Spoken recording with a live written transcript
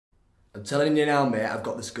I'm telling you now, mate, I've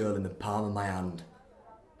got this girl in the palm of my hand.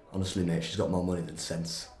 Honestly, mate, she's got more money than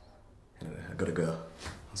sense. Anyway, I gotta go.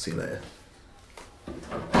 I'll see you later.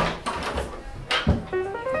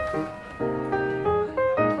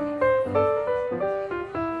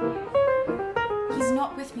 He's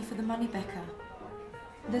not with me for the money, Becca.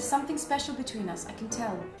 There's something special between us, I can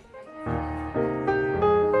tell.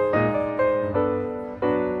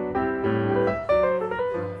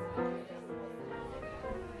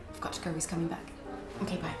 I've got to go, he's coming back.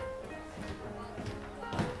 Okay, bye.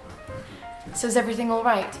 So is everything all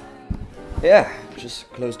right? Yeah,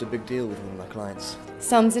 just closed a big deal with one of my clients.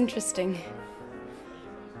 Sounds interesting.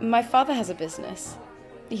 My father has a business.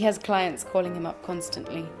 He has clients calling him up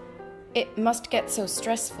constantly. It must get so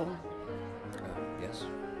stressful. Yes,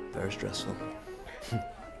 very stressful.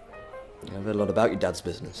 I've heard a lot about your dad's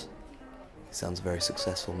business. He sounds a very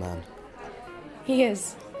successful man. He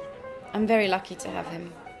is. I'm very lucky to have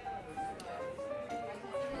him.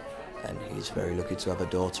 And he's very lucky to have a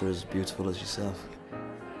daughter as beautiful as yourself.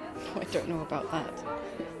 Oh, I don't know about that.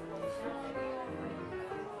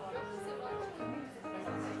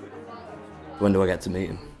 When do I get to meet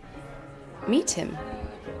him? Meet him?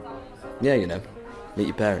 Yeah, you know, meet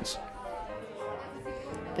your parents.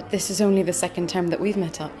 But this is only the second time that we've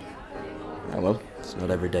met up. Oh well, it's not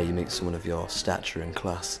every day you meet someone of your stature and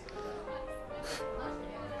class.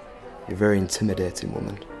 You're a very intimidating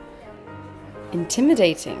woman.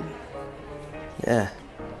 Intimidating? Yeah.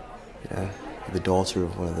 You know, you're the daughter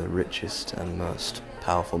of one of the richest and most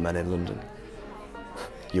powerful men in London.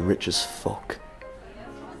 You're rich as fuck.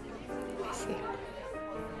 I see.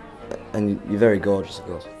 And you're very gorgeous, of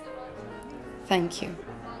course. Thank you.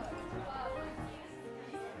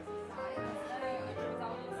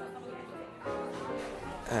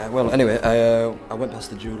 Well, anyway, I went past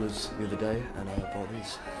the jeweller's the other day and I bought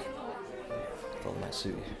these. Thought they might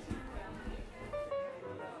suit you.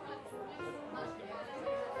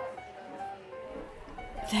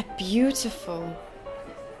 They're beautiful.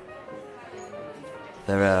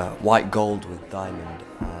 They're white gold with diamond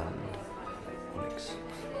and onyx.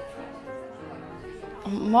 Oh,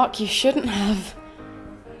 Mark, you shouldn't have.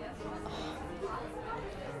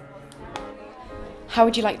 How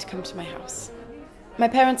would you like to come to my house? My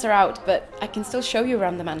parents are out, but I can still show you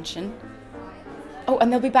around the mansion. Oh,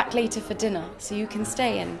 and they'll be back later for dinner, so you can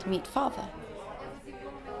stay and meet Father.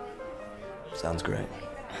 Sounds great.